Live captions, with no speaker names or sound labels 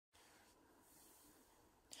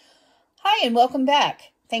Hi, and welcome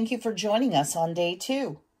back. Thank you for joining us on day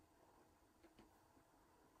 2.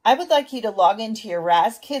 I would like you to log into your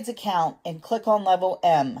Raz Kids account and click on level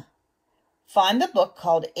M. Find the book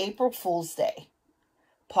called April Fool's Day.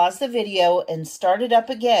 Pause the video and start it up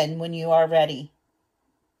again when you are ready.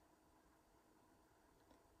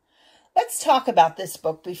 Let's talk about this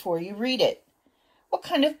book before you read it. What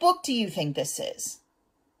kind of book do you think this is?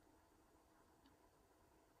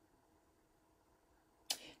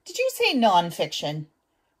 Did you say nonfiction?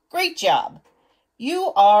 Great job.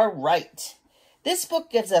 You are right. This book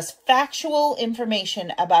gives us factual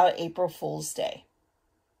information about April Fool's Day.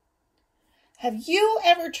 Have you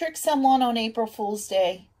ever tricked someone on April Fool's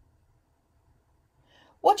Day?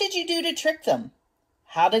 What did you do to trick them?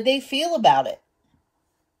 How did they feel about it?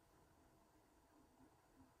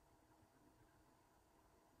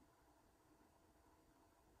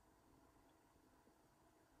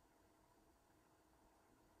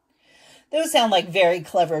 Those sound like very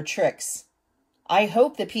clever tricks. I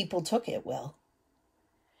hope the people took it well.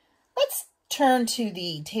 Let's turn to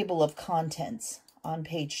the table of contents on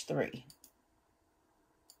page 3.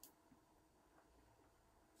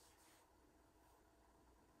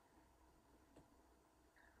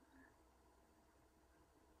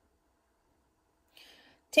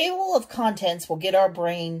 Table of contents will get our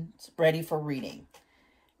brains ready for reading.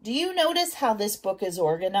 Do you notice how this book is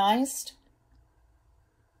organized?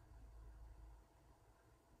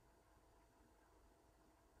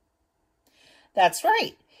 That's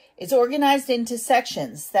right. It's organized into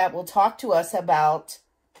sections that will talk to us about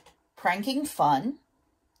pranking fun,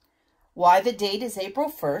 why the date is April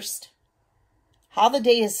 1st, how the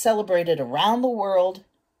day is celebrated around the world,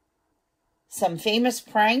 some famous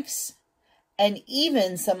pranks, and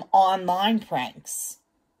even some online pranks.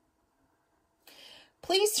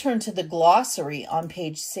 Please turn to the glossary on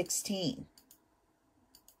page 16.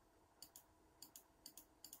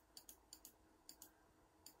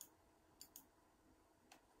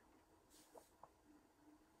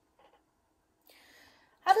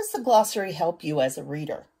 How does the glossary help you as a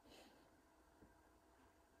reader?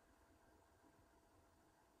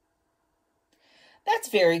 That's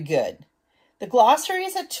very good. The glossary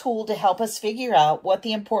is a tool to help us figure out what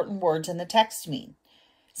the important words in the text mean.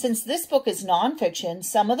 Since this book is nonfiction,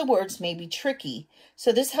 some of the words may be tricky,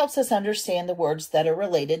 so this helps us understand the words that are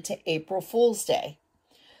related to April Fool's Day.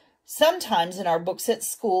 Sometimes in our books at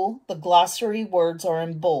school, the glossary words are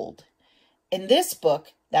in bold. In this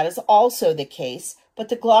book, that is also the case, but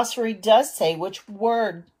the glossary does say which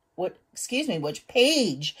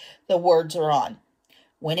page the words are on.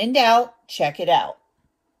 When in doubt, check it out.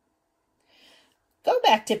 Go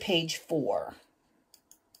back to page 4.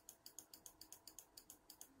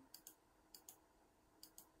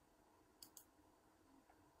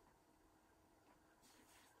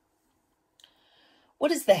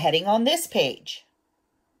 What is the heading on this page?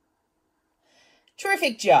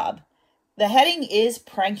 Terrific job. The heading is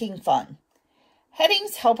Pranking Fun.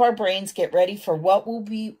 Headings help our brains get ready for what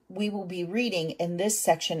we will be reading in this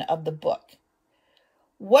section of the book.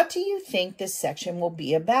 What do you think this section will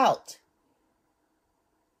be about?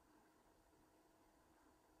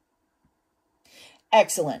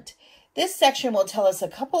 Excellent. This section will tell us a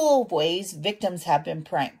couple of ways victims have been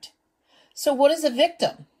pranked. So what is a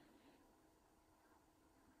victim?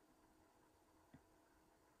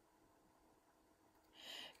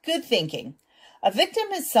 Good thinking. A victim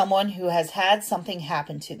is someone who has had something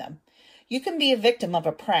happen to them. You can be a victim of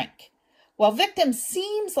a prank. While victim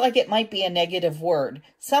seems like it might be a negative word,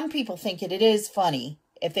 some people think it is funny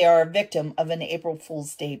if they are a victim of an April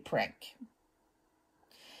Fool's Day prank.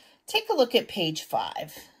 Take a look at page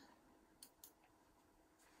 5.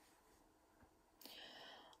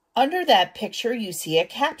 Under that picture, you see a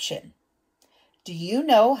caption. Do you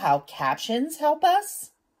know how captions help us?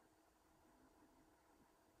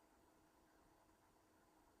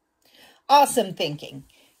 Awesome thinking.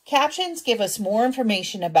 Captions give us more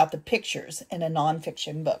information about the pictures in a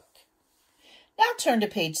nonfiction book. Now turn to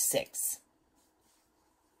page 6.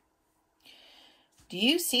 Do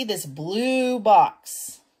you see this blue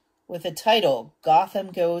box with the title,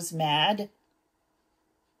 Gotham Goes Mad?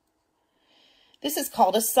 This is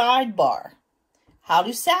called a sidebar. How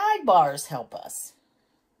do sidebars help us?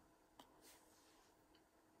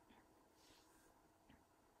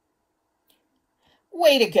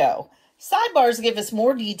 Way to go! Sidebars give us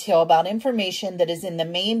more detail about information that is in the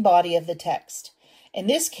main body of the text. In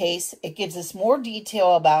this case, it gives us more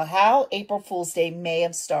detail about how April Fool's Day may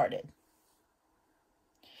have started.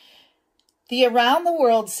 The Around the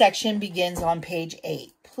World section begins on page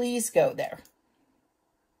 8. Please go there.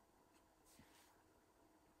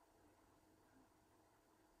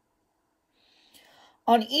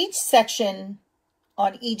 On each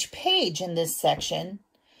page in this section,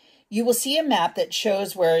 you will see a map that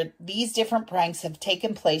shows where these different pranks have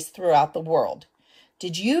taken place throughout the world.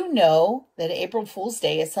 Did you know that April Fool's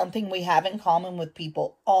Day is something we have in common with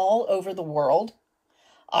people all over the world?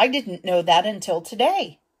 I didn't know that until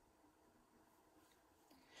today.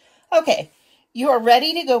 Okay, you are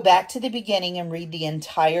ready to go back to the beginning and read the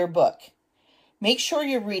entire book. Make sure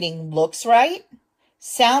your reading looks right,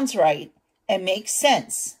 sounds right, and makes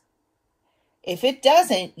sense. If it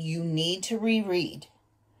doesn't, you need to reread.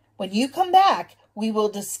 When you come back, we will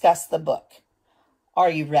discuss the book. Are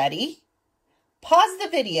you ready? Pause the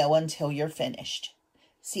video until you're finished.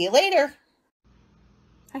 See you later.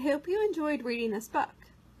 I hope you enjoyed reading this book.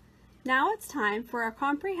 Now it's time for our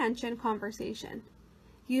comprehension conversation.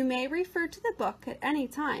 You may refer to the book at any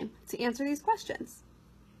time to answer these questions.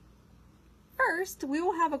 First, we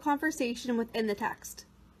will have a conversation within the text.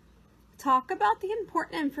 Talk about the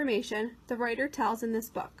important information the writer tells in this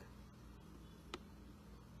book.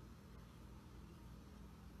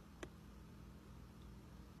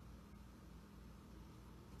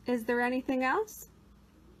 Is there anything else?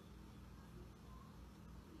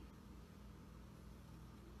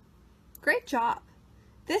 Great job!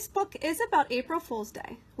 This book is about April Fool's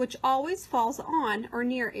Day, which always falls on or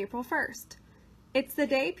near April 1st. It's the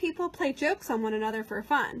day people play jokes on one another for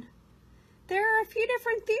fun. There are a few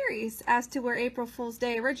different theories as to where April Fool's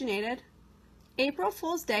Day originated. April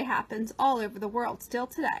Fool's Day happens all over the world still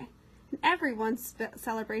today, and everyone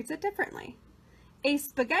celebrates it differently. A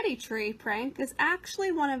spaghetti tree prank is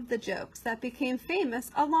actually one of the jokes that became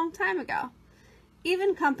famous a long time ago.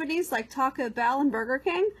 Even companies like Taco Bell and Burger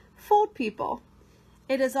King fooled people.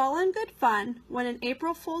 It is all in good fun when an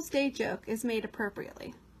April Fool's Day joke is made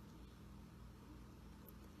appropriately.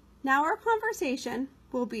 Now our conversation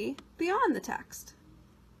will be beyond the text.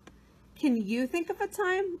 Can you think of a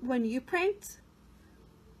time when you pranked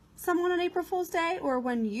someone on April Fool's Day or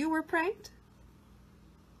when you were pranked?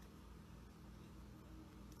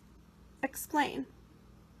 Explain.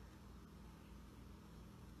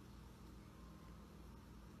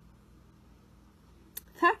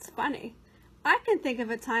 That's funny. I can think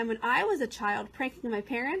of a time when I was a child pranking my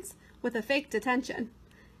parents with a fake detention.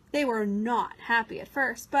 They were not happy at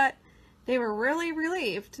first, but they were really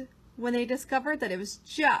relieved when they discovered that it was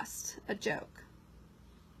just a joke.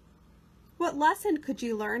 What lesson could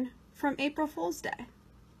you learn from April Fool's Day?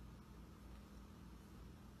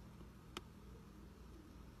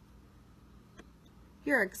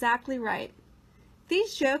 You're exactly right.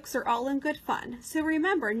 These jokes are all in good fun, so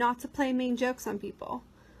remember not to play mean jokes on people.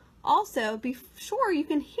 Also, be sure you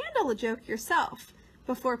can handle a joke yourself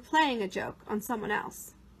before playing a joke on someone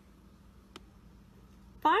else.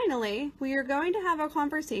 Finally, we are going to have a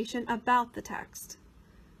conversation about the text.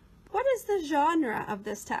 What is the genre of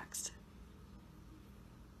this text?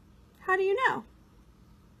 How do you know?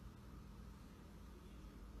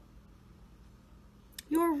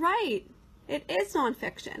 You're right. It is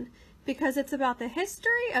nonfiction because it's about the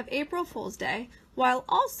history of April Fool's Day while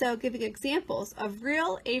also giving examples of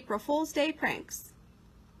real April Fool's Day pranks.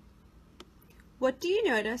 What do you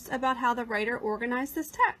notice about how the writer organized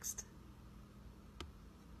this text?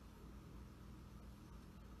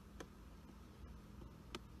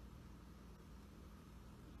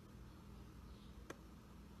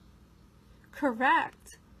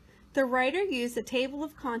 Correct. The writer used a table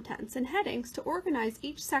of contents and headings to organize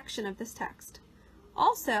each section of this text.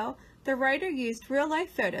 Also, the writer used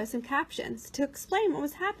real-life photos and captions to explain what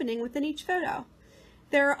was happening within each photo.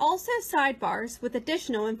 There are also sidebars with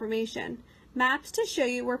additional information, maps to show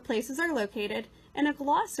you where places are located, and a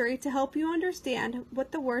glossary to help you understand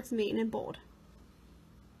what the words mean in bold.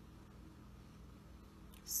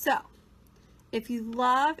 So, if you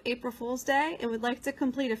love April Fool's Day and would like to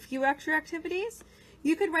complete a few extra activities,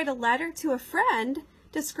 you could write a letter to a friend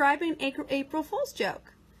describing an April Fool's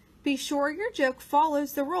joke. Be sure your joke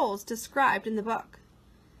follows the rules described in the book.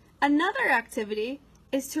 Another activity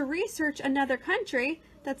is to research another country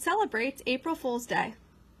that celebrates April Fool's Day.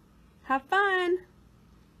 Have fun!